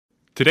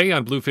Today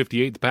on Blue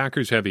 58, the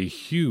Packers have a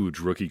huge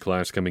rookie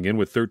class coming in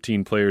with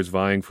 13 players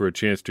vying for a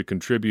chance to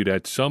contribute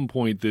at some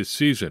point this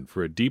season.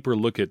 For a deeper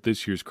look at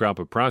this year's crop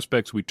of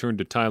prospects, we turn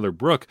to Tyler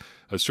Brooke,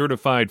 a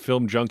certified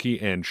film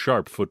junkie and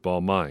sharp football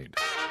mind.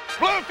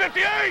 Blue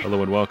 58!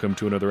 Hello and welcome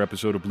to another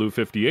episode of Blue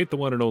 58, the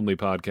one and only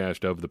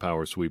podcast of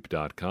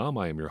thepowersweep.com.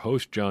 I am your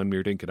host, John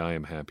Meerdink, and I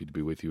am happy to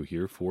be with you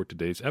here for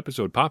today's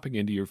episode, popping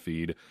into your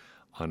feed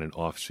on an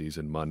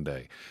off-season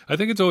Monday. I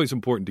think it's always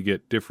important to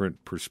get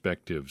different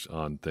perspectives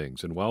on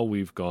things. And while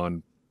we've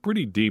gone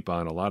pretty deep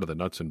on a lot of the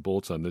nuts and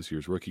bolts on this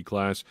year's rookie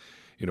class,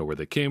 where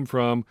they came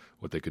from,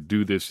 what they could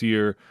do this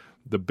year,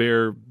 the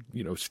bare,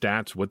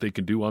 stats, what they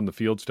can do on the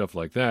field, stuff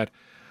like that,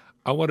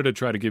 I wanted to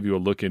try to give you a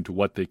look into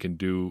what they can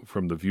do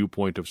from the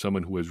viewpoint of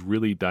someone who has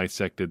really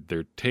dissected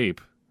their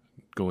tape,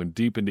 going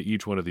deep into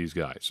each one of these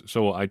guys.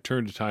 So I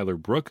turned to Tyler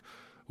Brooke,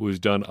 who has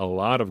done a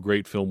lot of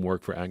great film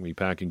work for Acme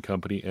Packing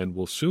Company and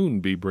will soon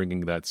be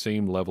bringing that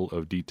same level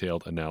of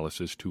detailed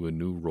analysis to a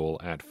new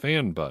role at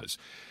FanBuzz.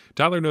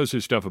 Tyler knows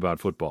his stuff about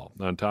football.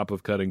 On top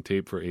of cutting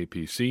tape for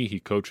APC, he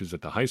coaches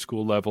at the high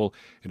school level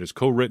and has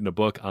co-written a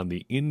book on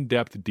the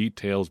in-depth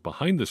details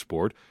behind the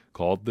sport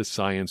called The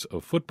Science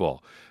of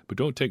Football. But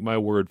don't take my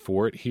word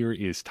for it. Here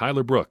is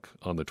Tyler Brooke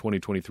on the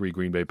 2023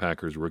 Green Bay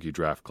Packers rookie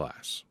draft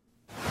class.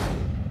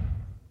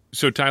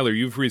 So, Tyler,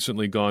 you've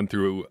recently gone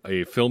through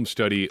a film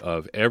study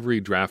of every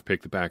draft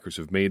pick the Packers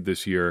have made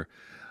this year.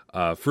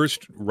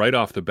 First, right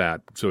off the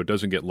bat, so it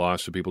doesn't get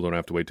lost so people don't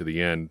have to wait to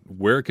the end,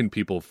 where can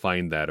people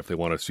find that if they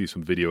want to see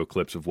some video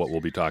clips of what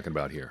we'll be talking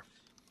about here?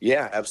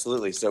 Yeah,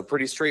 absolutely. So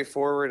pretty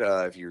straightforward.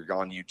 If you're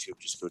on YouTube,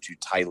 just go to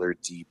Tyler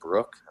D.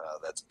 Brooke.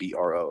 That's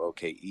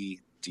Brooke.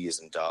 D as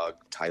in dog,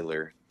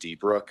 Tyler D.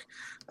 Brooke.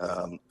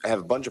 I have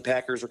a bunch of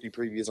Packers rookie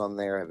previews on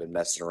there. I've been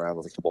messing around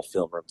with a couple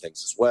film room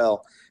things as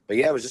well. But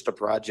yeah, it was just a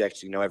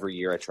project. Every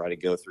year I try to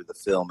go through the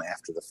film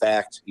after the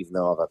fact, even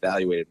though I've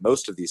evaluated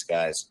most of these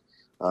guys.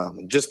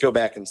 Just go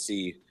back and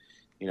see,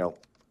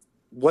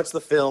 what's the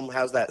film?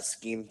 How's that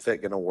scheme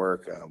fit going to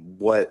work?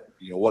 What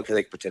can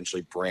they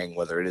potentially bring,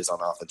 whether it is on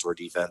offense or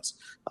defense?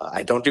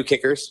 I don't do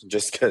kickers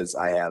just because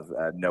I have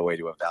no way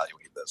to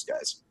evaluate those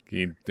guys.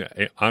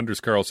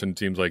 Anders Carlson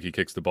seems like he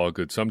kicks the ball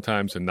good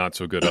sometimes and not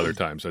so good other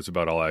times. That's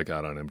about all I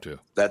got on him, too.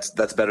 That's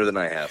better than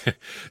I have.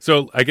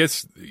 So I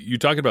guess you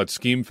talk about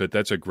scheme fit.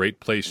 That's a great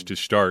place to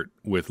start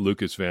with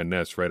Lucas Van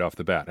Ness right off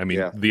the bat. I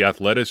mean, The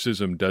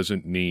athleticism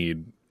doesn't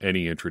need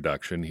any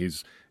introduction.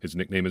 His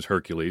nickname is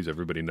Hercules.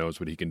 Everybody knows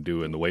what he can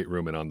do in the weight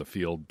room and on the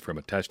field from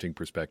a testing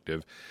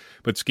perspective.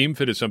 But scheme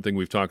fit is something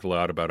we've talked a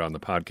lot about on the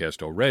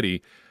podcast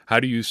already. How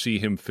do you see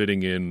him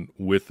fitting in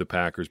with the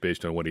Packers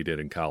based on what he did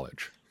in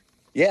college?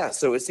 Yeah,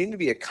 so it seemed to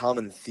be a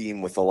common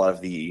theme with a lot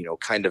of the,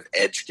 kind of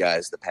edge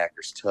guys the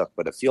Packers took,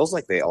 but it feels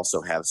like they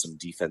also have some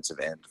defensive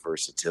end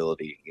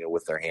versatility,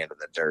 with their hand in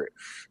the dirt.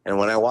 And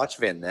when I watch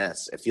Van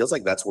Ness, it feels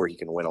like that's where he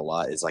can win a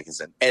lot, is like as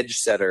an edge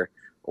setter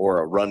or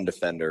a run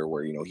defender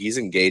where, he's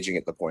engaging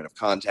at the point of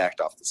contact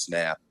off the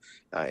snap,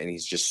 and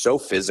he's just so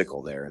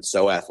physical there and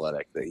so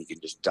athletic that he can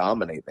just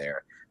dominate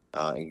there.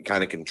 And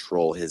kind of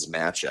control his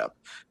matchup.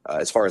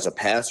 As far as a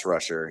pass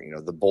rusher,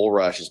 the bull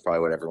rush is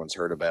probably what everyone's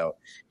heard about.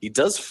 He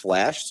does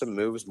flash some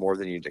moves more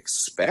than you'd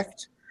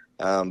expect,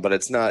 but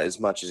it's not as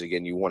much as,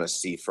 again, you want to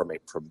see from a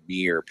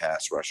premier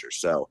pass rusher.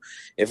 So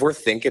if we're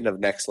thinking of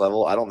next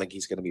level, I don't think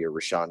he's going to be a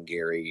Rashawn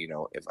Gary.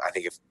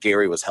 If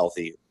Gary was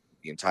healthy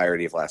the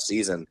entirety of last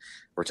season,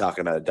 we're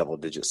talking about a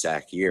double-digit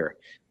sack year.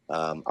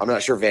 I'm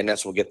not sure Van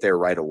Ness will get there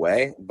right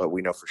away, but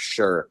we know for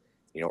sure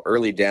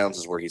early downs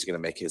is where he's going to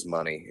make his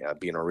money,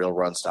 being a real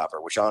run stopper,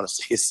 which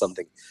honestly is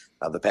something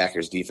the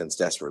Packers defense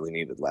desperately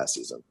needed last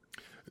season.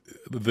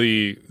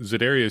 The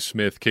Zadarius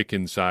Smith kick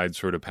inside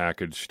sort of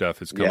package stuff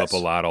has come up a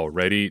lot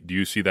already. Do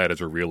you see that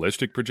as a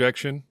realistic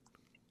projection?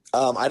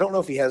 I don't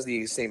know if he has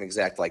the same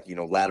exact,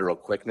 lateral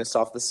quickness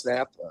off the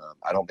snap.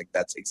 I don't think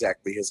that's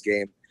exactly his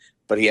game,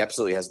 but he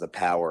absolutely has the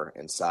power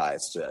and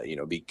size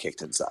to, be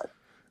kicked inside.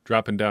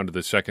 Dropping down to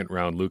the second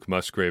round, Luke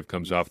Musgrave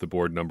comes off the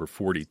board, number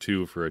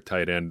 42 for a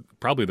tight end,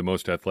 probably the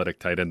most athletic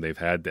tight end they've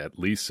had at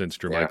least since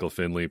Jermichael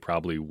Finley,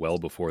 probably well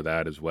before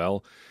that as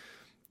well.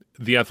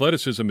 The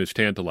athleticism is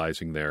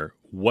tantalizing there.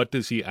 What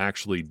does he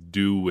actually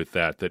do with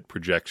that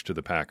projects to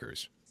the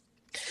Packers?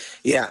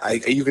 Yeah,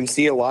 you can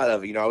see a lot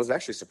of, I was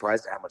actually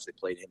surprised at how much they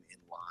played him in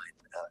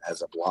line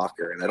as a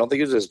blocker, and I don't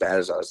think it was as bad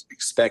as I was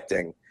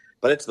expecting.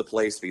 But it's the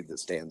play speed that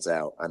stands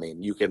out. I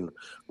mean, you can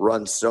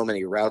run so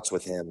many routes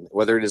with him,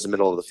 whether it is the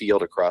middle of the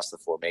field, across the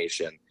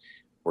formation,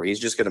 where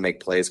he's just going to make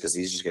plays because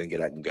he's just going to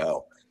get out and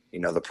go.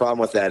 The problem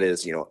with that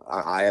is,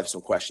 I have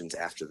some questions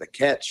after the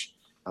catch.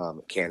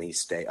 Can he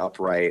stay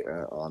upright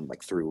on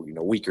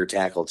through, weaker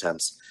tackle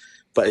attempts?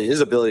 But his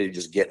ability to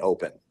just get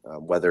open,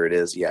 whether it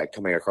is,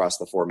 coming across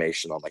the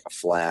formation on a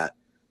flat,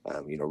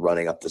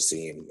 running up the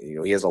seam.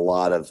 He has a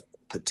lot of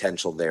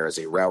potential there as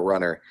a route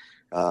runner.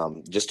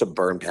 Just to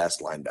burn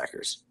past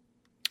linebackers.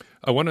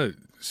 I want to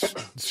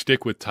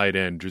stick with tight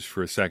end just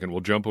for a second.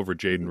 We'll jump over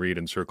Jaden Reed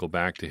and circle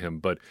back to him,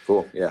 but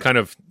cool, yeah. Kind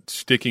of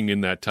sticking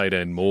in that tight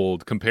end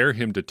mold, compare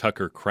him to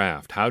Tucker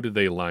Kraft. How do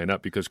they line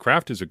up? Because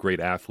Kraft is a great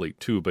athlete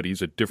too, but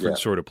he's a different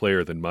sort of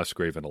player than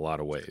Musgrave in a lot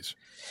of ways.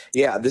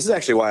 Yeah, this is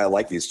actually why I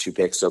like these two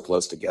picks so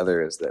close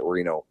together, is that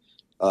we're,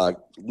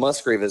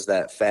 Musgrave is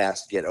that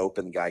fast, get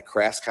open guy.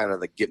 Kraft's kind of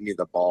the get me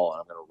the ball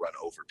and I'm going to run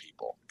over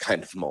people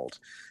kind of mold.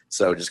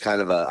 So just kind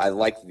of I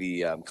like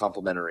the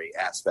complementary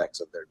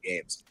aspects of their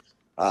games.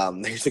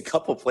 There's a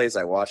couple plays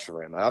I watched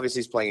from him. Obviously,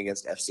 he's playing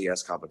against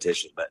FCS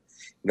competition, but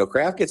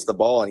Kraft gets the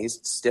ball and he's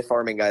stiff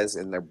arming guys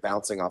and they're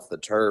bouncing off the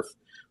turf,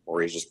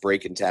 or he's just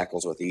breaking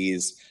tackles with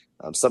ease.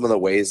 Some of the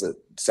ways that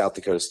South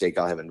Dakota State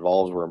got him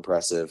involved were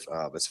impressive,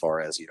 as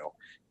far as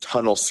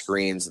tunnel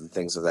screens and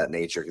things of that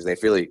nature, because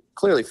they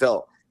clearly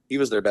felt he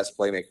was their best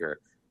playmaker.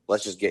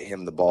 Let's just get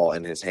him the ball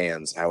in his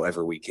hands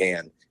however we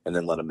can, and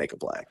then let him make a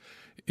play.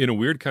 In a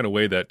weird kind of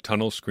way, that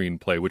tunnel screen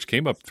play, which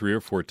came up 3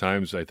 or 4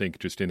 times, I think,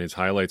 just in his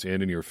highlights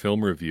and in your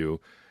film review,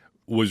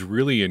 was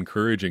really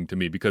encouraging to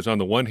me, because on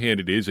the one hand,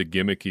 it is a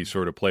gimmicky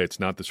sort of play. It's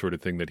not the sort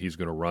of thing that he's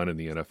going to run in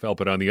the NFL.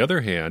 But on the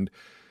other hand,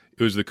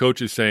 it was the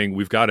coaches saying,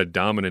 we've got a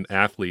dominant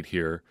athlete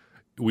here.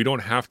 We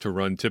don't have to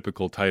run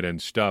typical tight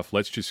end stuff.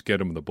 Let's just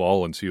get him the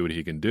ball and see what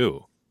he can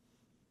do.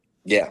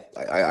 Yeah,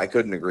 I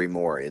couldn't agree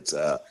more. It's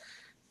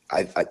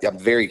I'm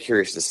very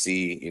curious to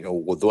see,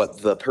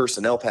 what the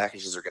personnel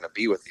packages are going to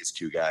be with these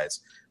two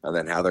guys, and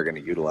then how they're going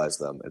to utilize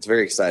them. It's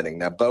very exciting.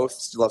 Now, both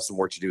still have some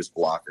work to do as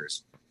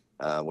blockers,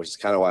 which is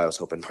kind of why I was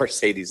hoping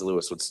Mercedes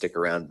Lewis would stick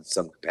around in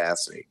some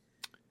capacity,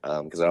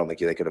 because I don't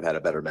think they could have had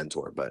a better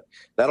mentor. But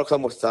that'll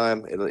come with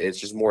time. It's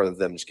just more of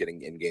them just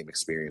getting in-game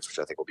experience, which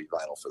I think will be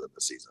vital for them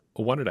this season.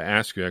 I wanted to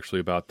ask you actually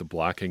about the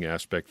blocking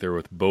aspect there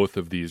with both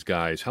of these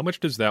guys. How much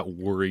does that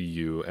worry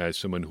you as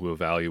someone who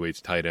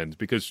evaluates tight ends?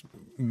 Because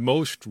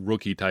most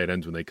rookie tight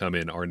ends, when they come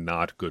in, are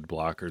not good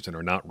blockers and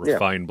are not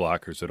refined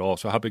blockers at all.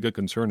 So how big a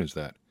concern is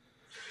that?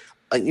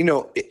 They're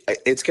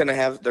gonna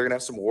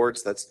have some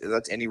warts.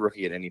 That's any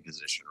rookie at any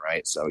position,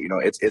 right? So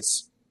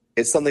it's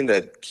something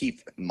to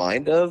keep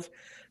mind of.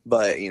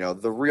 But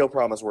the real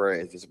problem is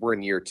we're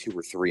in year 2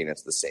 or 3 and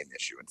it's the same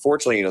issue.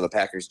 Unfortunately, the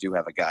Packers do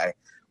have a guy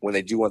when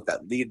they do want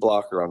that lead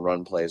blocker on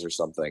run plays or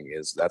something.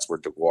 That's where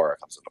DeGuara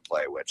comes into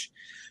play, which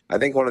I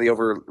think one of the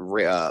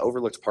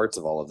overlooked parts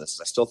of all of this is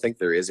I still think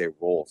there is a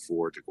role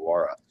for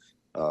DeGuara.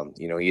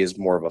 He is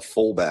more of a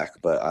fullback,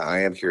 but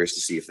I am curious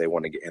to see if they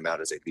want to get him out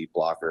as a lead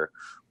blocker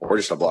or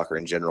just a blocker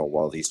in general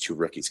while these two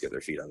rookies get their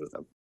feet under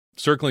them.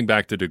 Circling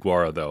back to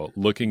DeGuara, though,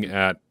 looking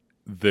at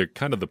the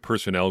kind of the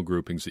personnel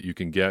groupings that you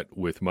can get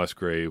with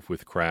Musgrave,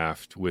 with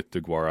Kraft, with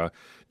DeGuara,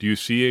 do you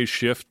see a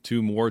shift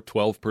to more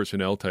 12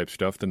 personnel type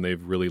stuff than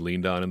they've really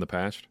leaned on in the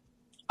past?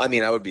 I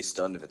mean, I would be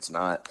stunned if it's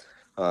not,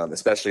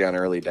 especially on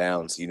early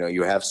downs.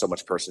 You have so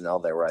much personnel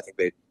there where I think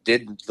they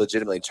did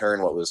legitimately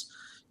turn what was,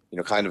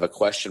 kind of a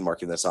question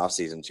mark in this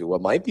offseason to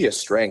what might be a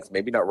strength,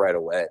 maybe not right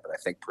away, but I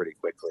think pretty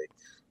quickly.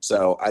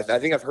 So I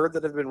think I've heard that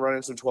they've been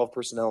running some 12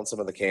 personnel in some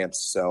of the camps,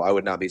 so I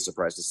would not be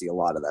surprised to see a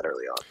lot of that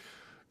early on.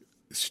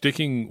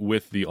 Sticking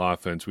with the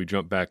offense, we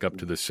jump back up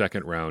to the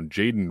second round.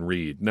 Jaden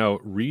Reed. Now,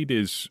 Reed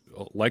is,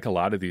 like a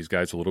lot of these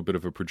guys, a little bit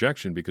of a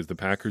projection because the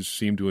Packers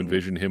seem to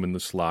envision him in the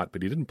slot,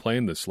 but he didn't play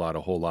in the slot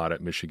a whole lot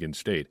at Michigan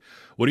State.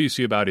 What do you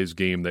see about his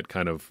game that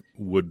kind of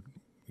would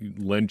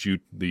lend you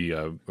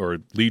or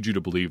lead you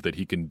to believe that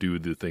he can do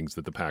the things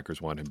that the Packers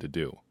want him to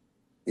do?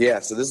 Yeah,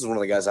 so this is one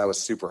of the guys I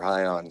was super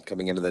high on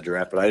coming into the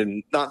draft, but I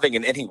did not think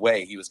in any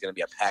way he was going to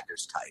be a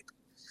Packers type.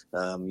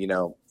 A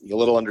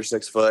little under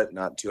 6 foot,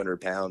 not 200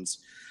 pounds.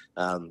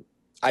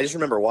 I just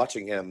remember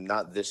watching him,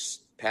 not this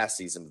past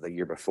season, but the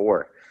year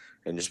before,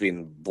 and just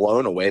being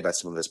blown away by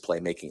some of his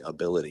playmaking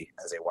ability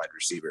as a wide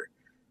receiver.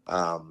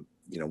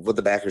 What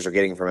the Packers are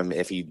getting from him,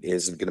 if he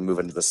is going to move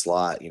into the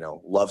slot,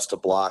 loves to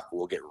block,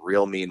 will get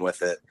real mean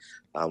with it,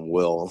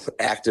 will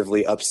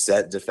actively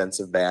upset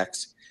defensive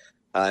backs.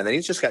 And then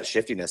he's just got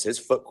shiftiness, his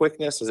foot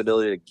quickness, his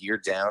ability to gear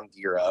down,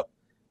 gear up.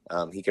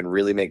 He can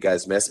really make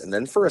guys miss. And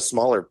then for a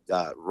smaller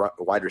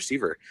wide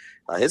receiver,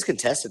 his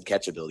contested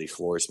catch ability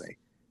floors me.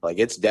 Like,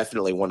 it's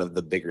definitely one of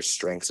the bigger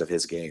strengths of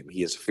his game.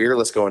 He is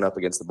fearless going up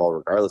against the ball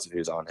regardless of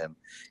who's on him,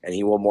 and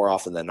he will more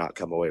often than not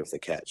come away with the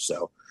catch.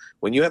 So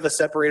when you have a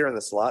separator in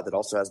the slot that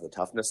also has the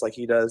toughness like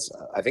he does,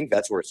 I think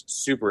that's where it's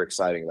super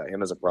exciting about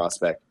him as a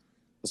prospect,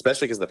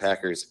 especially because the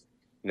Packers,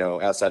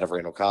 outside of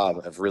Randall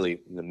Cobb, have really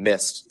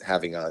missed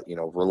having a,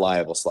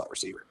 reliable slot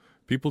receiver.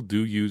 People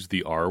do use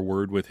the R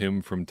word with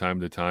him from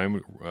time to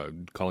time,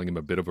 calling him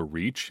a bit of a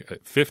reach.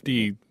 At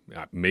 50,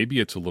 maybe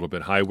it's a little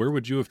bit high. Where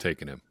would you have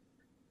taken him?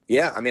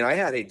 Yeah, I mean, I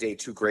had a day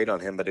 2 grade on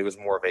him, but it was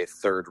more of a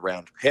 3rd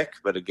round pick.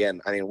 But again,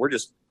 I mean,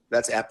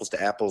 that's apples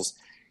to apples.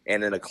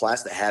 And in a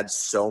class that had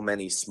so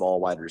many small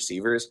wide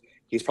receivers,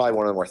 he's probably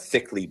one of the more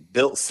thickly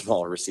built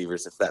small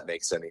receivers, if that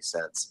makes any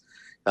sense.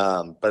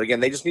 But again,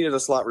 they just needed a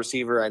slot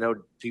receiver. I know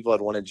people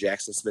had wanted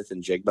Jackson Smith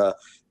and Jigba.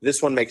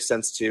 This one makes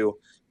sense too.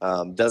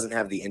 Doesn't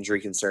have the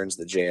injury concerns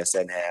that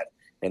JSN had,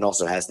 and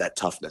also has that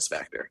toughness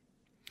factor.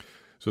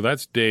 So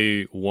that's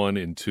day 1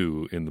 and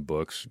 2 in the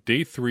books.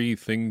 Day 3,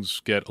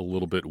 things get a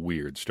little bit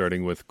weird,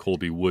 starting with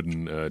Colby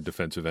Wooden,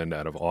 defensive end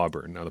out of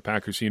Auburn. Now, the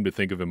Packers seem to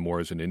think of him more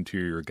as an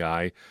interior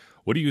guy.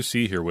 What do you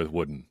see here with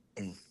Wooden?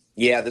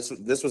 Yeah, this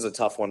was a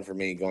tough one for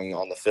me going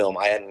on the film.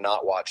 I had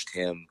not watched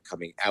him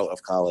coming out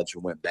of college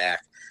and went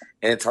back.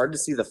 And it's hard to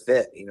see the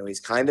fit.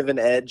 He's kind of an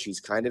edge. He's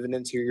kind of an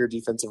interior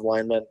defensive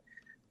lineman.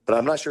 But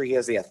I'm not sure he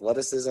has the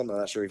athleticism. I'm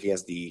not sure if he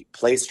has the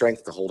play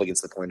strength to hold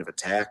against the point of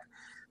attack.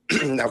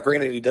 Now,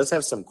 granted, he does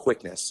have some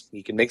quickness.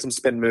 He can make some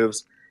spin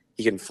moves.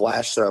 He can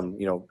flash some,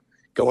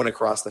 going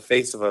across the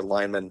face of a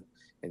lineman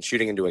and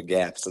shooting into a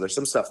gap. So there's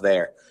some stuff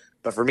there.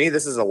 But for me,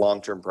 this is a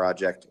long-term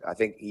project. I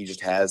think he just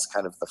has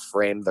kind of the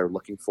frame they're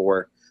looking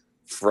for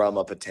from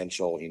a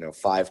potential,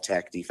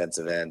 5-tech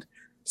defensive end.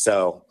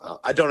 So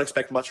I don't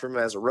expect much from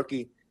him as a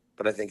rookie,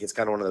 but I think it's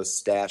kind of one of those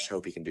stash,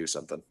 hope he can do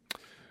something.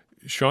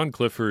 Sean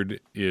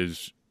Clifford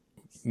is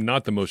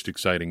not the most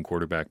exciting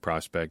quarterback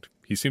prospect.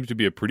 He seems to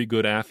be a pretty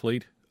good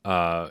athlete.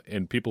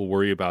 And people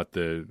worry about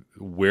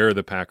where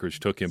the Packers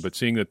took him. But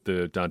seeing that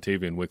the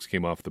Dontavian Wicks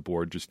came off the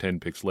board just 10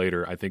 picks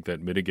later, I think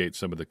that mitigates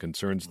some of the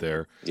concerns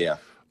there. Yeah.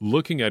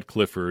 Looking at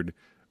Clifford,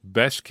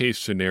 best case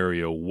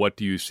scenario, what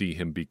do you see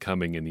him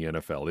becoming in the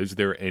NFL? Is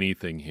there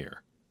anything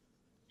here?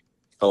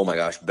 Oh, my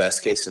gosh.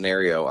 Best case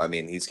scenario. I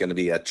mean, he's going to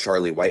be a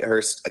Charlie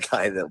Whitehurst, a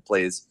guy that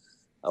plays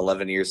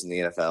 11 years in the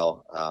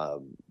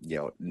NFL,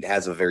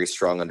 has a very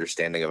strong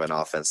understanding of an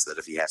offense that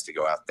if he has to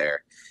go out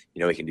there,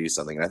 he can do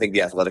something. And I think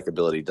the athletic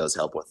ability does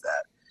help with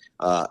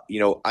that.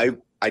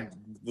 I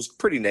was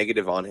pretty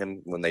negative on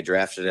him when they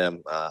drafted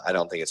him. I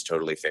don't think it's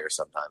totally fair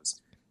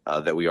sometimes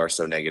that we are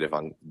so negative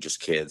on just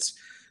kids.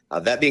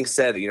 That being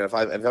said, if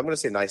I'm going to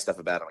say nice stuff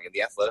about him, again,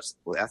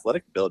 the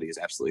athletic ability is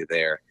absolutely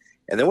there.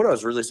 And then what I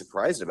was really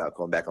surprised about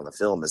going back on the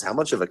film is how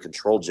much of a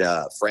control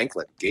job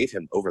Franklin gave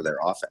him over their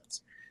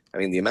offense. I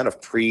mean, the amount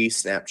of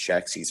pre-snap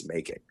checks he's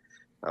making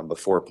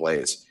before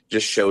plays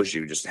just shows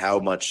you just how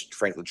much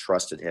Franklin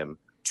trusted him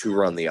to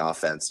run the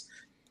offense.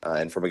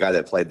 And from a guy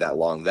that played that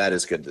long, that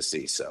is good to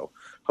see. So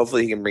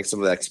hopefully he can bring some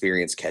of that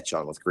experience, catch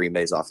on with Green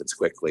Bay's offense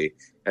quickly,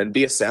 and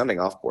be a sounding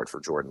offboard for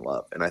Jordan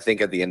Love. And I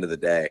think at the end of the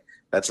day,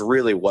 that's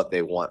really what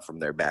they want from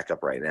their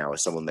backup right now,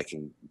 is someone that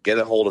can get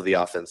a hold of the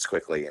offense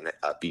quickly and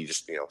be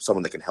just,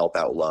 someone that can help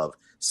out Love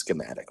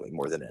schematically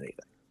more than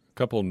anything.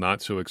 Couple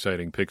not so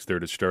exciting picks there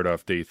to start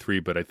off day 3,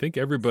 but I think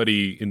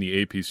everybody in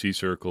the APC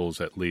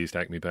circles, at least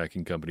Acme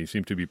Packing Company,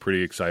 seems to be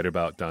pretty excited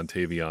about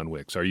Dontavian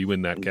Wicks. Are you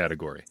in that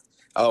category?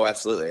 Oh,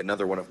 absolutely.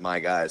 Another one of my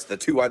guys. The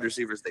 2 wide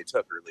receivers they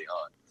took early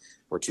on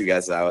were 2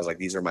 guys that I was like,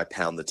 these are my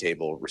pound the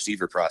table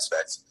receiver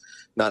prospects.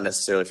 Not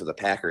necessarily for the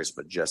Packers,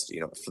 but just,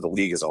 for the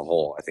league as a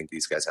whole. I think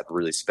these guys have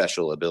really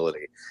special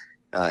ability.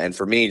 And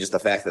for me, just the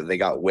fact that they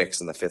got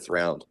Wicks in the 5th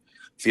round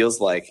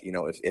feels like,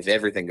 if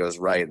everything goes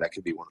right, that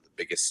could be one of the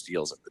biggest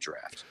steals of the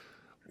draft.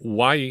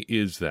 Why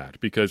is that?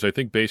 Because I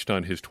think based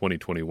on his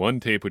 2021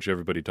 tape, which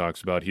everybody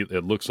talks about,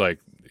 it looks like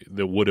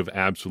that would have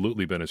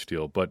absolutely been a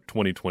steal. But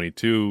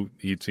 2022,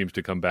 he seems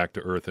to come back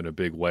to earth in a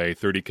big way.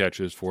 30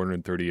 catches,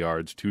 430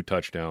 yards, 2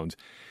 touchdowns.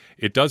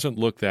 It doesn't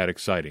look that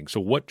exciting. So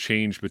what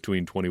changed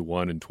between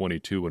 21 and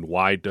 22, and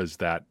why does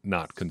that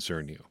not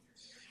concern you?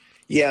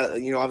 Yeah,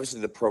 obviously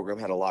the program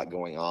had a lot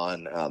going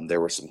on. There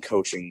were some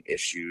coaching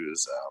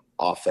issues.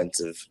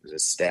 Offensive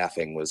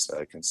staffing was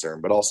a concern,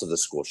 but also the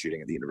school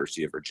shooting at the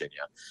University of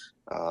Virginia,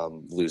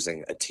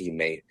 losing a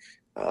teammate.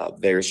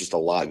 There's just a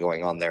lot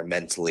going on there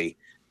mentally.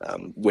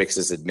 Wicks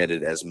has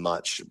admitted as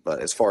much,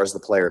 but as far as the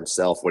player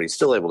himself, what he's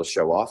still able to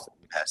show off in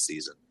the past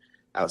season,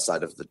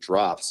 outside of the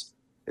drops,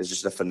 is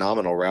just a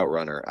phenomenal route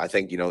runner. I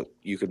think,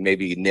 you could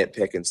maybe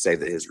nitpick and say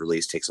that his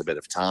release takes a bit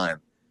of time,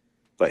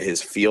 but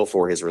his feel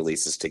for his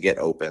releases to get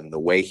open, the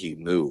way he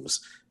moves,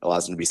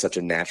 allows him to be such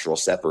a natural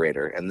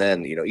separator. And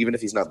then, even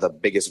if he's not the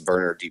biggest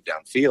burner deep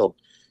downfield,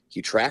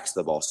 he tracks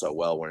the ball so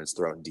well when it's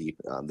thrown deep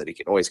that he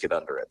can always get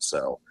under it.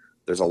 So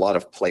there's a lot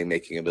of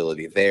playmaking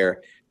ability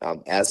there.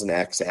 As an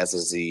X, as a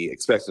Z,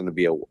 expect him to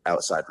be an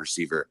outside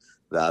receiver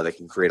that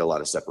can create a lot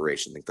of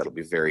separation. I think that'll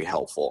be very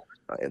helpful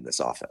in this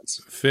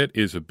offense. Fit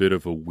is a bit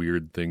of a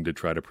weird thing to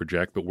try to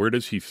project, but where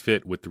does he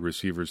fit with the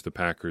receivers the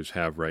Packers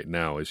have right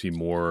now? Is he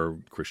more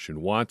Christian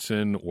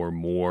Watson or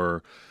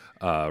more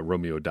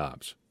Romeo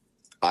Doubs?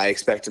 I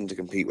expect him to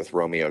compete with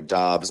Romeo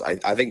Doubs.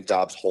 I think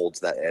Doubs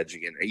holds that edge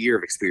again. A year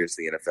of experience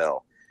in the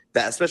NFL,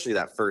 especially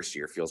that first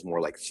year, feels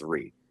more like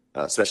 3.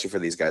 Especially for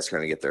these guys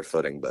trying to get their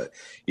footing. But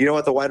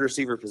at the wide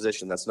receiver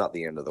position, that's not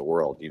the end of the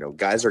world.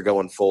 Guys are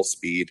going full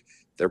speed.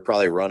 They're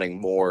probably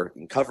running more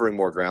and covering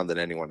more ground than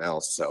anyone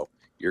else. So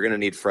you're going to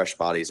need fresh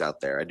bodies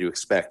out there. I do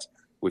expect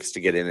Wicks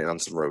to get in on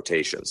some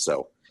rotations.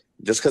 So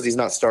just because he's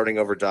not starting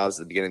over Dobbs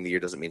at the beginning of the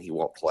year doesn't mean he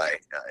won't play,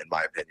 in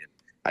my opinion.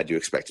 I do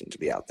expect him to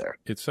be out there.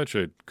 It's such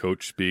a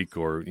coach speak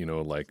or,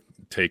 like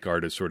take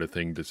artist sort of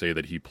thing to say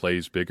that he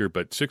plays bigger,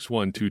 but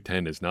 6'1",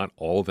 210 is not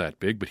all that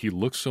big, but he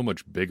looks so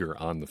much bigger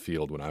on the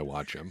field when I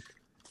watch him.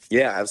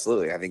 Yeah,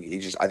 absolutely. I think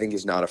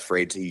he's not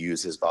afraid to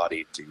use his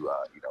body to,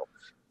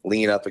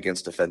 lean up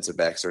against defensive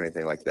backs or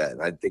anything like that.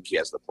 And I think he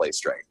has the play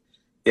strength.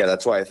 Yeah,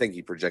 that's why I think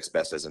he projects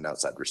best as an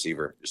outside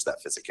receiver, just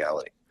that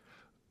physicality.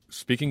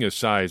 Speaking of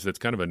size, that's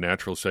kind of a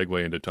natural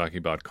segue into talking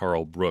about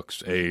Carl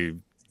Brooks, a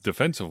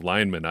defensive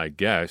lineman, I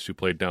guess, who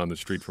played down the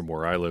street from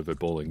where I live at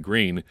Bowling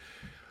Green.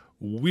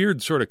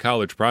 Weird sort of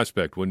college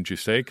prospect, wouldn't you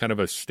say? Kind of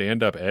a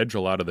stand-up edge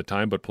a lot of the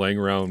time, but playing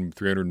around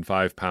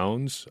 305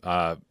 pounds.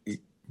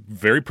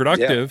 Very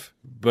productive,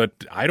 yeah.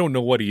 But I don't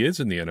know what he is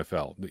in the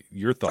NFL.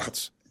 Your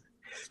thoughts?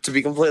 To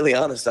be completely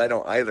honest, I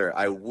don't either.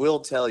 I will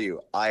tell you,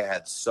 I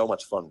had so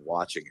much fun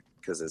watching it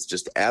because it's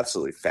just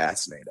absolutely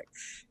fascinating.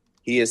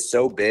 He is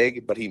so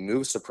big, but he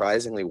moves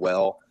surprisingly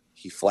well.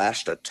 He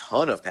flashed a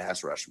ton of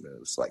pass rush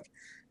moves. Like,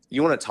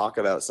 you want to talk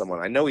about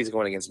someone, I know he's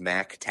going against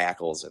MAC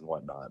tackles and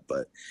whatnot,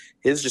 but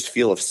his just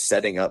feel of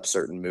setting up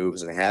certain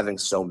moves and having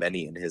so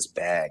many in his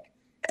bag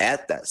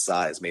at that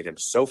size made him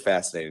so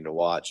fascinating to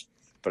watch.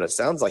 But it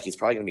sounds like he's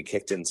probably going to be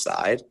kicked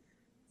inside.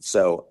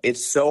 So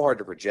it's so hard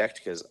to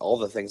project because all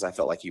the things I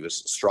felt like he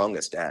was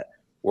strongest at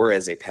were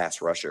as a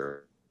pass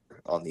rusher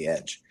on the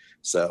edge.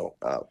 So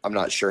I'm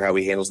not sure how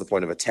he handles the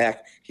point of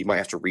attack. He might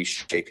have to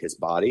reshape his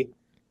body,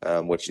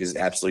 which is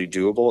absolutely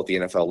doable at the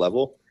NFL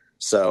level.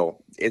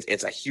 So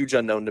it's a huge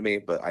unknown to me,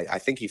 but I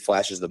think he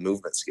flashes the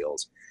movement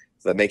skills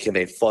that make him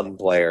a fun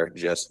player,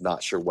 just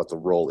not sure what the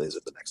role is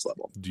at the next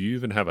level. Do you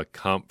even have a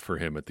comp for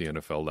him at the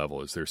NFL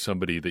level? Is there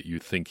somebody that you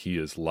think he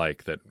is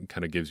like that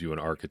kind of gives you an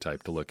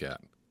archetype to look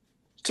at?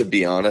 To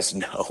be honest,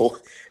 no.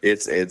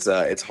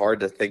 It's hard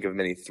to think of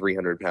many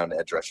 300-pound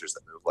edge rushers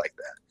that move like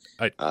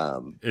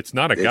that. It's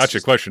not a gotcha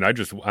question.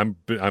 I'm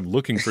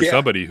looking for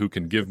somebody who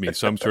can give me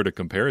some sort of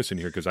comparison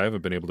here because I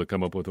haven't been able to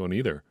come up with one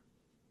either.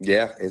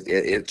 Yeah,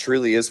 it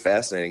truly is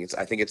fascinating.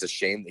 I think it's a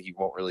shame that he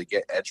won't really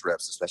get edge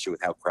reps, especially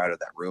with how crowded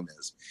that room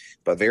is.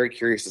 But very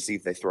curious to see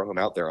if they throw him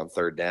out there on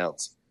third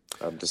downs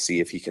to see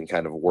if he can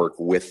kind of work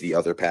with the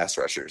other pass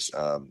rushers.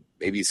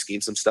 Maybe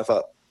scheme some stuff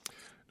up.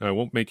 Now, I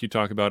won't make you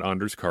talk about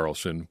Anders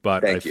Carlson,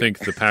 but I think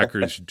the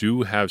Packers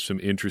do have some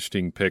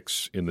interesting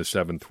picks in the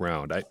seventh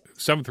round.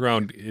 Seventh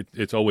round,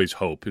 it's always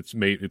hope.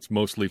 It's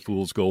mostly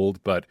fool's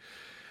gold, but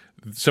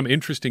some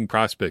interesting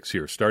prospects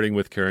here, starting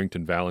with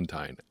Carrington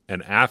Valentine,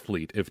 an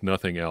athlete, if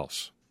nothing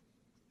else.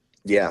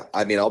 Yeah,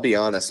 I mean, I'll be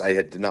honest, I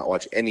did not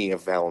watch any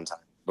of Valentine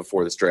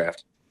before this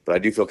draft, but I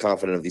do feel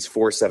confident of these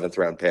 4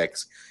 seventh-round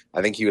picks.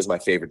 I think he was my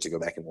favorite to go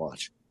back and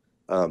watch.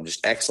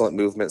 Just excellent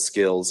movement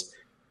skills.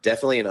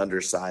 Definitely an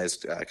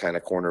undersized kind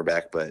of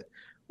cornerback, but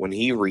when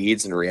he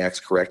reads and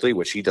reacts correctly,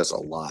 which he does a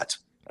lot,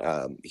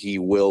 he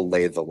will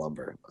lay the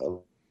lumber.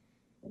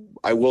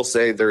 I will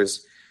say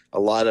there's a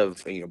lot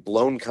of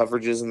blown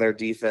coverages in their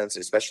defense,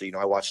 especially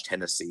I watched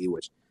Tennessee,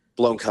 which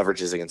blown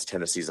coverages against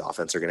Tennessee's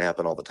offense are going to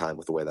happen all the time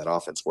with the way that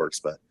offense works.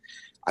 But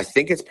I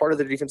think it's part of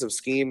the defensive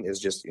scheme is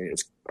just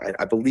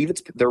I believe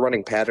they're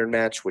running pattern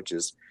match, which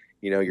is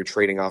you're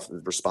trading off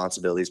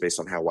responsibilities based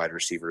on how wide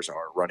receivers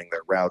are running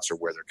their routes or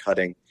where they're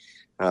cutting.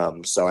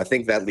 So I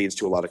think that leads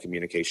to a lot of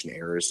communication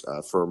errors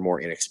for more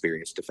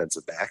inexperienced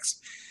defensive backs.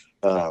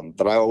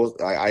 But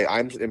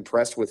I'm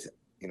impressed with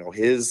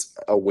his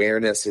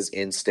awareness, his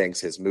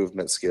instincts, his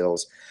movement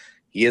skills.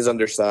 He is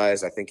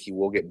undersized. I think he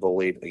will get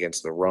bullied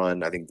against the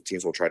run. I think the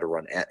teams will try to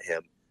run at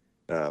him.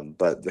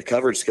 But the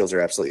coverage skills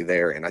are absolutely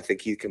there, and I think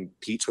he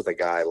competes with a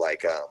guy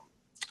like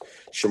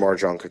Shamar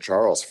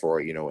Jean-Charles for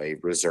a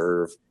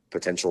reserve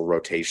potential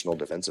rotational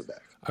defensive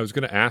back. I was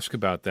going to ask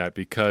about that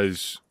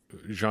because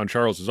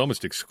Jean-Charles is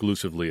almost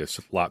exclusively a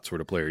slot sort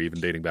of player,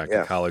 even dating back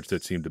to college.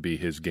 That seemed to be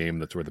his game.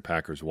 That's where the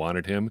Packers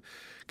wanted him.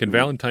 Can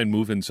Valentine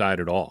move inside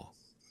at all?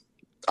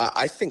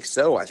 I think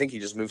so. I think he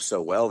just moves so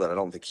well that I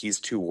don't think he's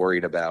too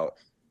worried about,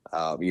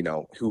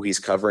 who he's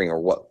covering or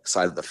what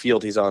side of the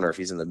field he's on or if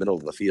he's in the middle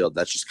of the field.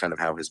 That's just kind of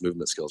how his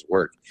movement skills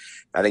work.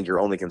 I think your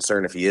only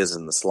concern if he is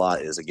in the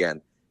slot is,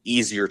 again,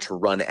 easier to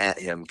run at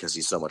him because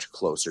he's so much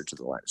closer to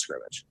the line of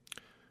scrimmage.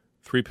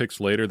 3 picks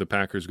later, the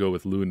Packers go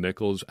with Lou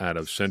Nichols out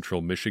of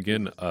Central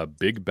Michigan, a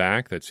big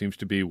back. That seems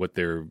to be what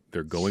they're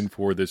going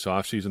for this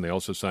offseason. They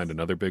also signed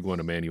another big one,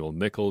 Emmanuel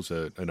Nichols,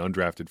 an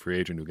undrafted free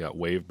agent who got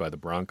waived by the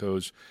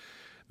Broncos.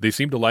 They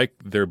seem to like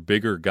their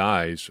bigger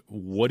guys.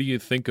 What do you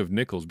think of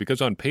Nichols? Because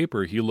on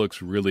paper, he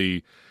looks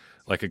really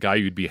like a guy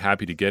you'd be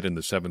happy to get in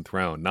the 7th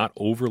round. Not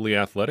overly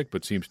athletic,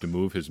 but seems to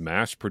move his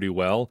mass pretty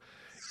well.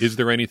 Is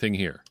there anything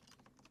here?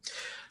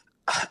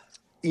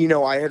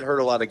 I had heard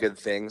a lot of good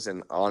things,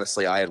 and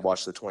honestly, I had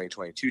watched the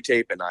 2022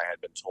 tape, and I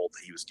had been told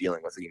that he was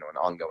dealing with, an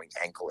ongoing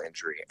ankle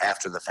injury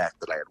after the fact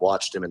that I had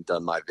watched him and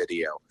done my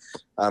video.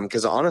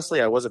 Because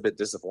honestly, I was a bit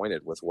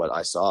disappointed with what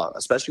I saw,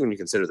 especially when you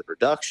consider the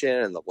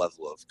production and the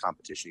level of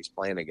competition he's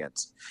playing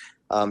against.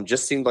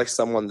 Just seemed like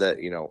someone that,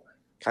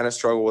 kind of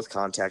struggled with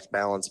contact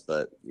balance,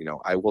 but,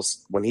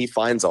 when he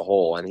finds a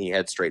hole and he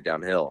heads straight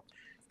downhill,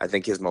 I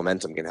think his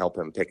momentum can help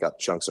him pick up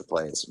chunks of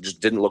plays. It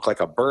just didn't look like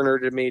a burner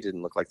to me.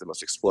 Didn't look like the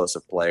most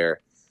explosive player.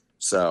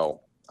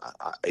 So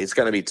it's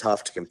going to be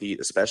tough to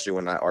compete, especially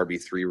when that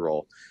RB3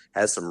 role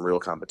has some real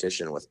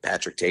competition with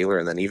Patrick Taylor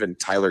and then even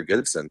Tyler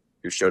Goodson,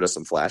 who showed us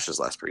some flashes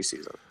last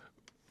preseason.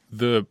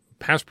 The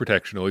pass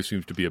protection always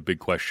seems to be a big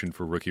question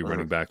for rookie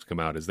running backs to come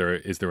out. Is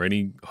there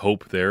any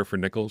hope there for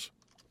Nichols?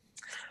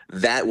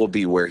 That will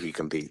be where he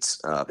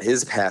competes.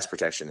 His pass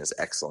protection is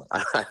excellent.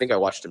 I think I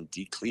watched him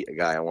decleat a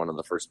guy on one of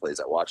the first plays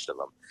I watched of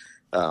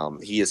him.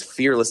 He is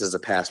fearless as a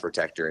pass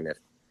protector, and if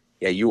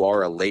you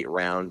are a late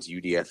round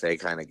UDFA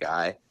kind of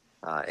guy,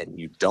 and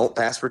you don't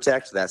pass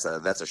protect, that's a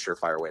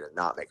surefire way to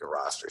not make a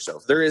roster. So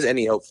if there is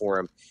any hope for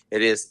him,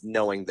 it is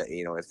knowing that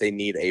if they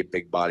need a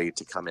big body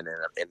to come in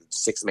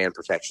 6-man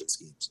protection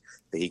schemes,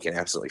 that he can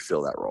absolutely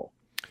fill that role.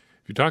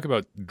 If you talk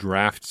about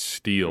draft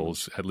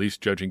steals, at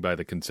least judging by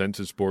the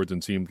consensus boards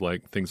and seemed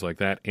like things like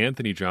that,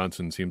 Anthony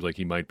Johnson seems like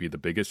he might be the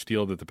biggest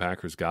steal that the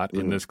Packers got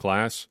in this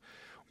class.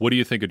 What do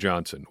you think of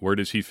Johnson? Where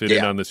does he fit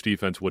in on this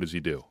defense? What does he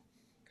do?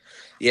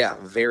 Yeah,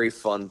 very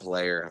fun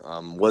player.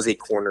 Was a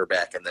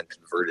cornerback and then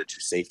converted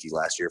to safety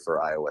last year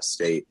for Iowa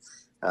State.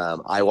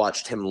 I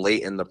watched him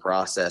late in the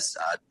process.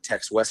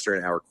 Tex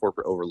Western, our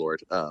corporate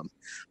overlord,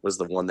 was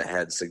the one that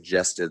had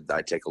suggested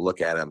I take a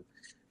look at him.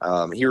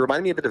 He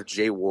reminded me a bit of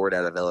Jay Ward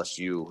out of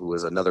LSU, who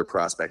was another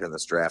prospect in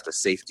this draft, a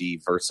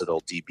safety,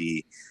 versatile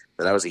DB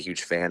that I was a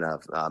huge fan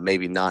of.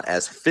 Maybe not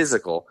as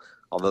physical,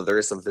 although there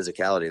is some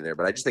physicality there,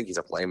 but I just think he's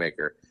a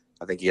playmaker.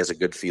 I think he has a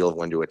good feel of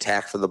when to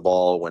attack for the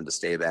ball, when to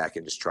stay back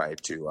and just try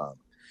to,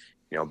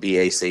 be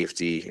a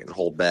safety and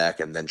hold back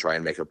and then try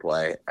and make a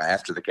play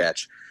after the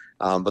catch.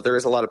 But there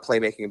is a lot of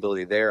playmaking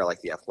ability there. I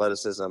like the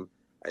athleticism.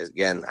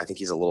 Again, I think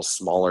he's a little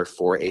smaller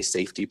for a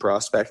safety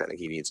prospect. I think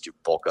he needs to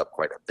bulk up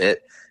quite a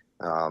bit.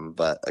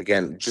 But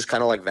again, just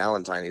kind of like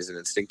Valentine, he's an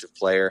instinctive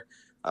player.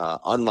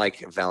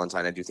 Unlike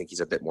Valentine, I do think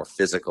he's a bit more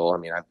physical. I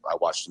mean, I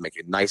watched him make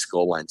a nice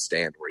goal line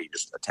stand where he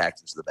just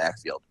attacked into the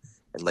backfield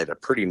and laid a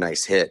pretty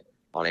nice hit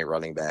on a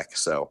running back.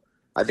 So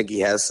I think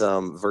he has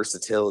some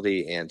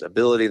versatility and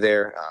ability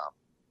there.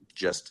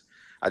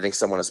 I think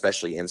someone,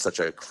 especially in such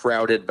a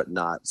crowded but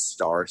not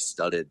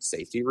star-studded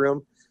safety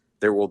room,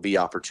 there will be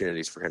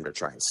opportunities for him to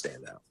try and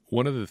stand out.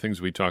 One of the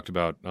things we talked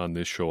about on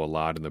this show a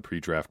lot in the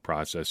pre-draft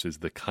process is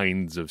the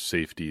kinds of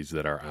safeties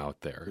that are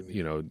out there.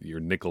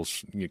 Your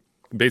nickels,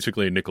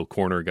 basically a nickel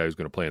corner, a guy who's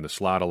going to play in the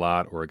slot a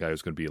lot, or a guy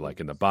who's going to be like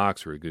in the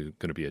box, or going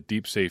to be a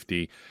deep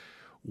safety.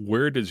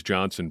 Where does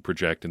Johnson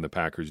project in the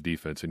Packers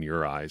defense in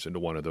your eyes into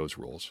one of those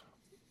roles?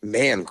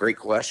 Man, great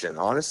question.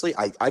 Honestly,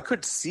 I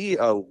could see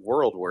a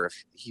world where if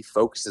he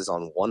focuses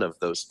on one of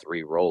those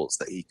three roles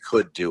that he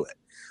could do it.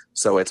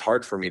 So it's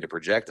hard for me to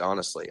project,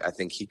 honestly. I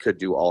think he could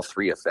do all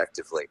three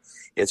effectively.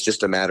 It's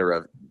just a matter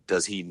of,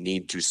 does he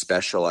need to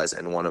specialize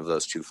in one of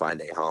those to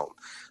find a home?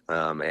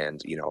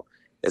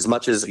 As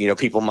much as,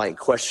 people might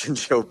question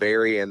Joe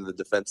Barry and the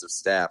defensive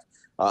staff,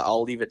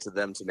 I'll leave it to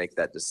them to make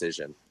that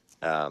decision.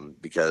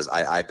 Because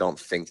I don't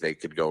think they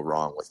could go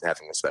wrong with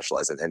having to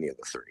specialize in any of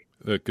the three.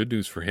 The good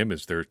news for him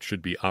is there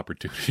should be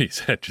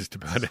opportunities at just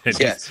about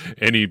yes.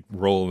 any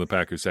role in the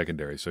Packers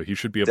secondary, so he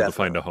should be able to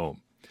find a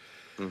home.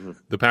 Mm-hmm.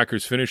 The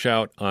Packers finish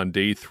out on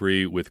day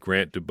 3 with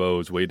Grant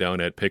DuBose way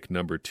down at pick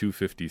number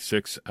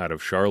 256 out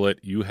of Charlotte.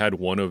 You had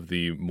one of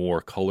the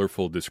more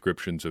colorful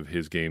descriptions of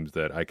his games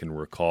that I can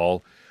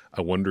recall.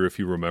 I wonder if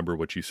you remember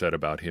what you said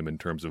about him in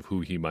terms of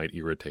who he might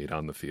irritate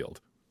on the field.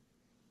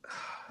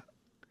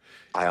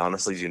 I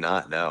honestly do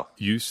not know.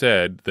 You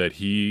said that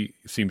he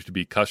seems to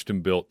be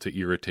custom built to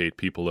irritate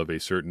people of a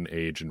certain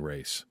age and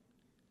race.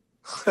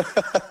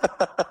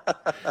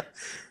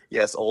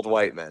 Yes, old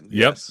white men.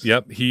 Yep, yes.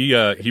 Yep.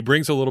 He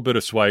brings a little bit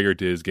of swagger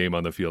to his game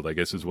on the field, I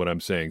guess is what I'm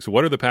saying. So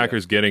what are the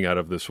Packers getting out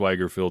of the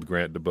swagger-filled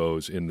Grant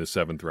DuBose in the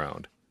 7th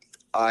round?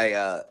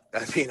 I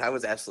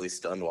was absolutely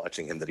stunned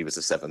watching him that he was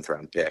a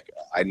 7th-round pick.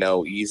 I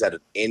know he's had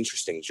an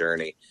interesting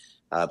journey.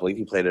 I believe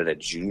he played at a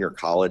junior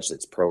college.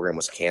 Its program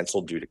was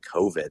canceled due to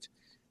COVID,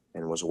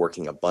 and was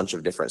working a bunch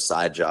of different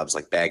side jobs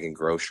like bagging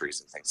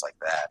groceries and things like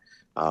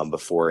that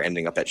before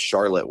ending up at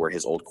Charlotte, where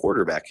his old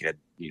quarterback had,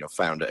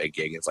 found a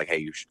gig. It's like, hey,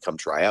 you should come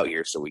try out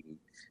here so we can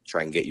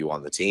try and get you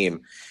on the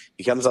team.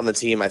 He comes on the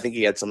team. I think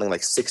he had something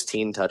like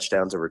 16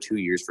 touchdowns over 2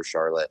 years for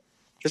Charlotte.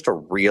 Just a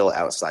real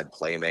outside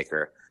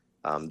playmaker.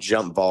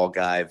 Jump ball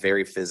guy,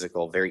 very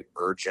physical, very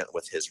urgent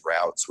with his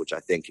routes, which I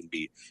think can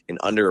be an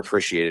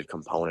underappreciated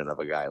component of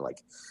a guy. Like,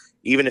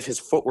 even if his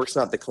footwork's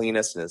not the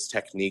cleanest and his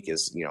technique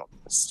is,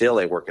 still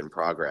a work in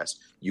progress,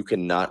 you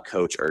cannot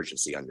coach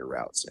urgency on your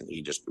routes. And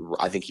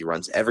I think he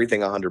runs everything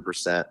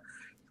 100%.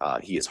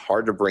 He is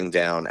hard to bring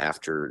down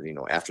after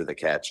the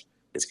catch.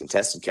 His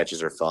contested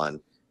catches are fun.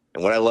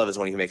 And what I love is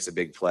when he makes a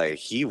big play,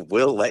 he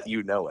will let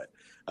you know it.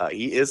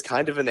 He is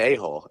kind of an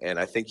a-hole, and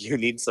I think you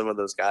need some of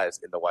those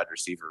guys in the wide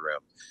receiver room.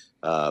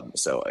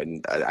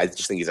 I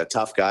just think he's a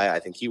tough guy. I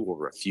think he will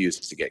refuse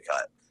to get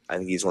cut. I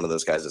think he's one of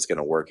those guys that's going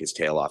to work his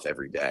tail off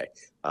every day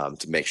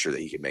to make sure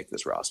that he can make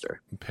this roster.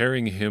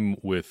 Pairing him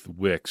with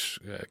Wicks,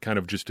 kind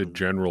of just a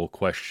general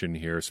question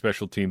here.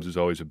 Special teams is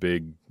always a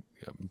big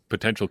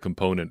potential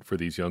component for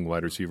these young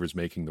wide receivers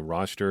making the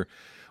roster.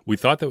 We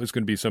thought that was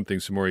going to be something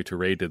Samori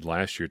Toure did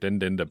last year. It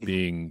didn't end up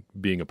being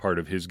a part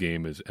of his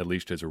game, at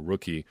least as a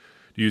rookie.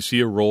 Do you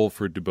see a role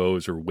for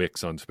DuBose or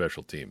Wicks on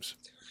special teams?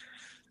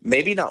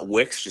 Maybe not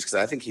Wicks, just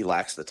because I think he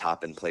lacks the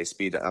top and play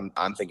speed.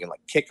 I'm thinking like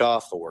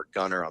kickoff or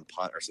gunner on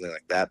punt or something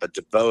like that. But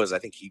DuBose, I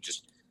think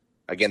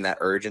again, that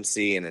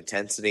urgency and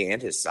intensity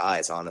and his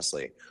size,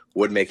 honestly,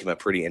 would make him a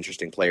pretty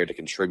interesting player to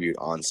contribute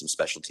on some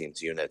special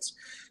teams units.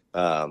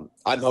 I'm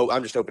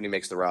just hoping he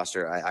makes the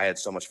roster. I had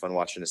so much fun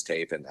watching his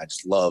tape, and I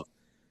just love.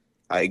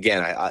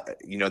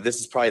 This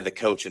is probably the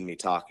coach in me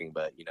talking,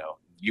 but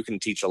you can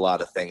teach a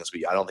lot of things, but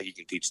I don't think you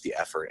can teach the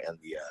effort and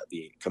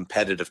the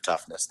competitive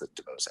toughness that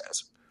DeBose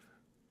has.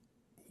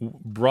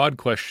 Broad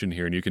question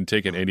here, and you can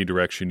take it any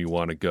direction you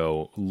want to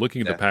go.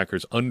 Looking at the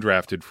Packers'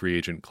 undrafted free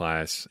agent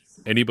class,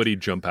 anybody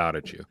jump out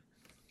at you?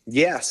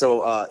 Yeah,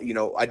 so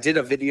I did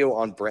a video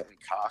on Brenton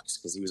Cox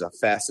because he was a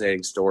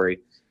fascinating story.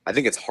 I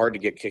think it's hard to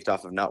get kicked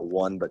off of not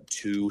one but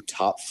two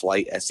top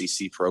flight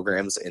SEC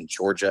programs in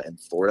Georgia and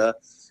Florida,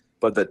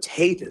 but the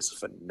tape is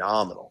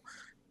phenomenal.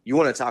 You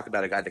want to talk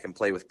about a guy that can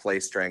play with play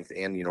strength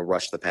and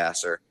rush the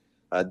passer.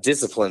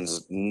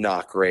 Discipline's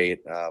not great.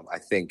 I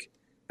think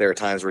there are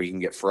times where you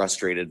can get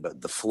frustrated, but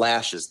the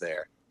flash is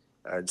there.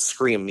 I'd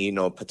scream,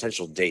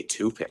 potential day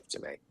 2 pick to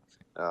me.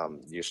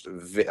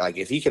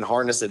 If he can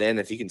harness it in,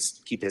 if he can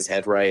keep his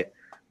head right,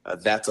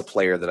 that's a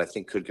player that I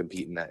think could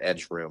compete in that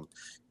edge room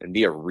and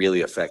be a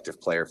really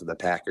effective player for the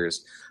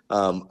Packers.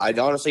 I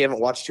honestly haven't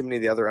watched too many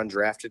of the other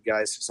undrafted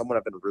guys. Someone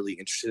I've been really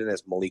interested in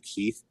is Malik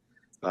Heath,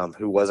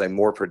 who was a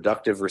more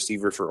productive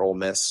receiver for Ole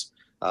Miss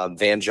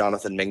than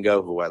Jonathan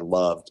Mingo, who I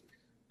loved.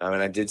 And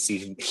I did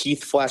see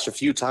Heath flash a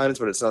few times,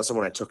 but it's not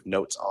someone I took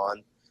notes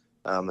on.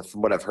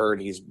 From what I've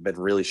heard, he's been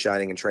really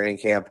shining in training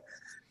camp.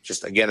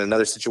 Just, again,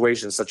 another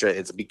situation,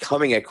 it's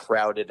becoming a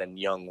crowded and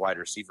young wide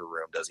receiver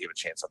room. Does he have a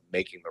chance of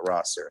making the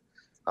roster?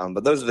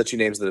 But those are the two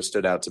names that have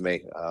stood out to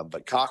me.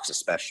 But Cox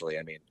especially,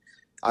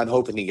 I'm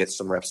hoping he gets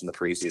some reps in the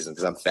preseason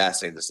because I'm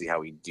fascinated to see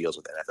how he deals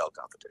with NFL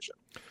competition.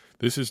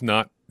 This is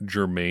not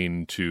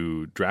germane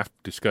to draft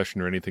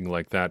discussion or anything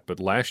like that, but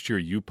last year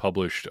you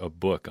published a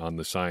book on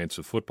the science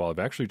of football. I've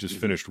actually just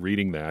finished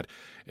reading that,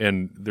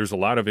 and there's a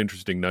lot of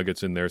interesting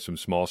nuggets in there, some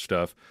small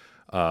stuff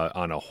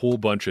on a whole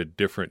bunch of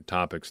different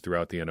topics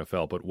throughout the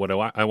NFL. But what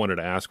I wanted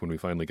to ask when we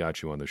finally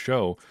got you on the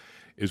show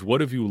is what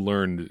have you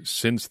learned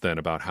since then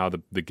about how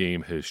the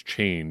game has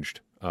changed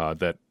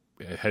that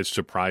has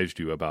surprised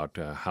you about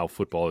how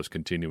football is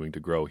continuing to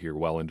grow here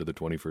well into the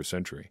 21st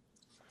century?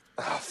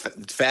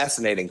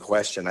 Fascinating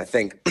question. I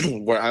think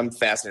where I'm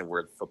fascinated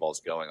where football is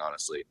going,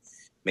 honestly,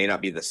 may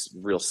not be this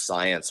real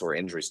science or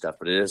injury stuff,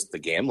 but it is the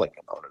gambling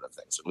component of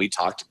things. And we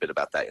talked a bit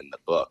about that in the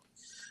book.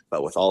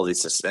 But with all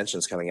these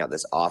suspensions coming out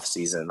this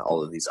offseason,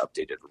 all of these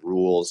updated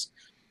rules,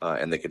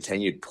 and the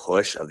continued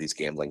push of these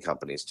gambling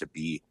companies to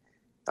be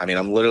 –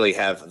 I'm literally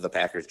have the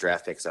Packers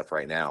draft picks up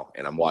right now,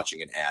 and I'm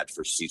watching an ad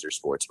for Caesar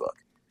Sportsbook.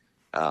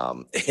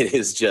 It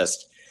is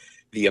just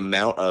the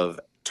amount of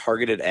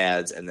targeted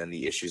ads and then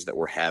the issues that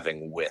we're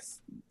having with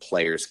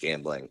players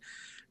gambling.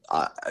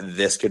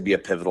 This could be a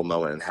pivotal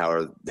moment. And how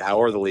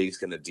are the leagues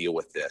going to deal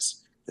with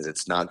this? Because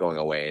it's not going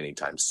away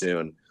anytime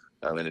soon.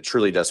 And it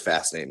truly does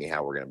fascinate me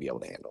how we're going to be able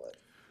to handle it.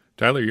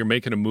 Tyler, you're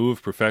making a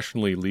move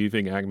professionally,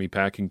 leaving Acme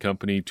Packing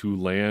Company to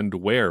land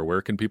where?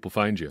 Where can people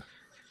find you?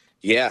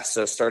 Yeah,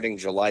 so starting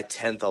July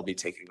 10th, I'll be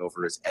taking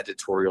over as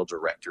editorial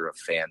director of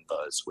Fan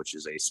Buzz, which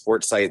is a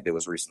sports site that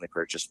was recently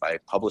purchased by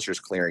Publishers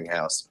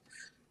Clearinghouse.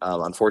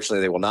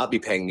 Unfortunately, they will not be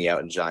paying me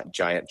out in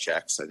giant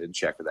checks. I didn't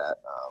check that.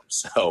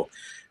 So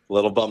a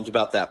little bummed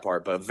about that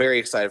part, but very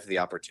excited for the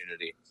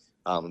opportunity.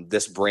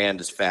 This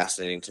brand is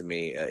fascinating to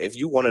me. If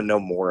you want to know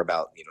more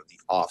about the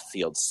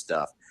off-field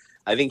stuff,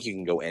 I think you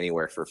can go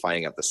anywhere for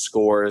finding out the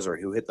scores or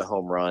who hit the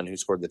home run, who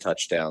scored the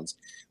touchdowns.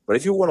 But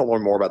if you want to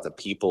learn more about the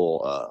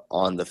people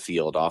on the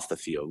field, off the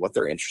field, what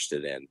they're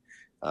interested in,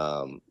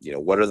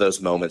 what are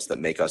those moments that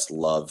make us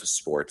love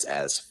sports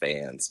as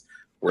fans?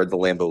 Where'd the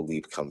Lambeau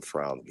Leap come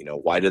from?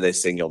 Why do they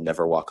sing "You'll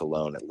Never Walk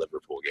Alone" at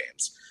Liverpool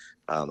games?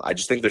 I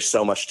just think there's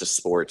so much to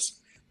sports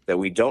that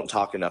we don't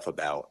talk enough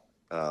about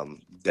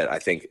that I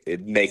think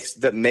makes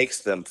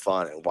them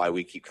fun and why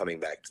we keep coming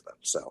back to them.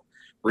 So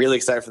really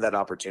excited for that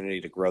opportunity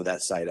to grow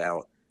that site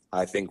out.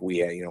 I think we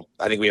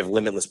have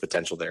limitless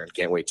potential there and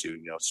can't wait to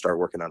start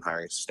working on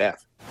hiring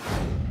staff.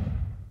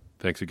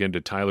 Thanks again to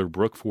Tyler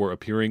Brooke for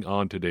appearing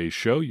on today's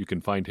show. You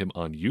can find him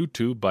on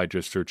YouTube by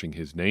just searching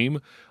his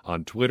name,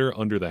 on Twitter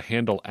under the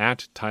handle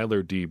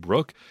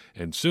 @TylerDBrooke,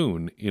 and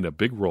soon in a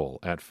big role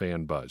at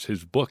FanBuzz.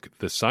 His book,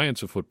 The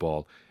Science of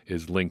Football,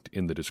 is linked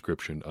in the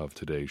description of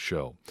today's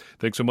show.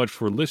 Thanks so much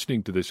for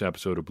listening to this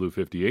episode of Blue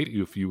 58.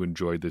 If you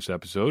enjoyed this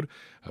episode,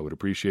 I would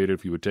appreciate it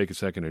if you would take a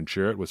second and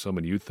share it with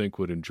someone you think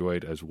would enjoy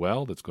it as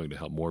well. That's going to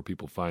help more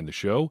people find the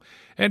show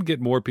and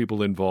get more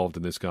people involved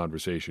in this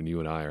conversation you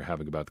and I are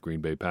having about the Green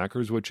Bay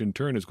Packers, which in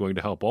turn is going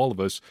to help all of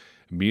us,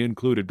 me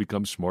included,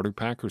 become smarter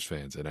Packers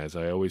fans. And as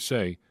I always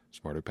say,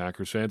 smarter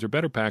Packers fans are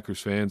better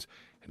Packers fans,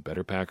 and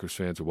better Packers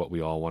fans are what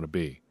we all want to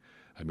be.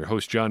 I'm your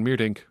host, John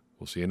Meerdink.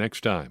 We'll see you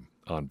next time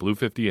on Blue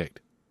 58.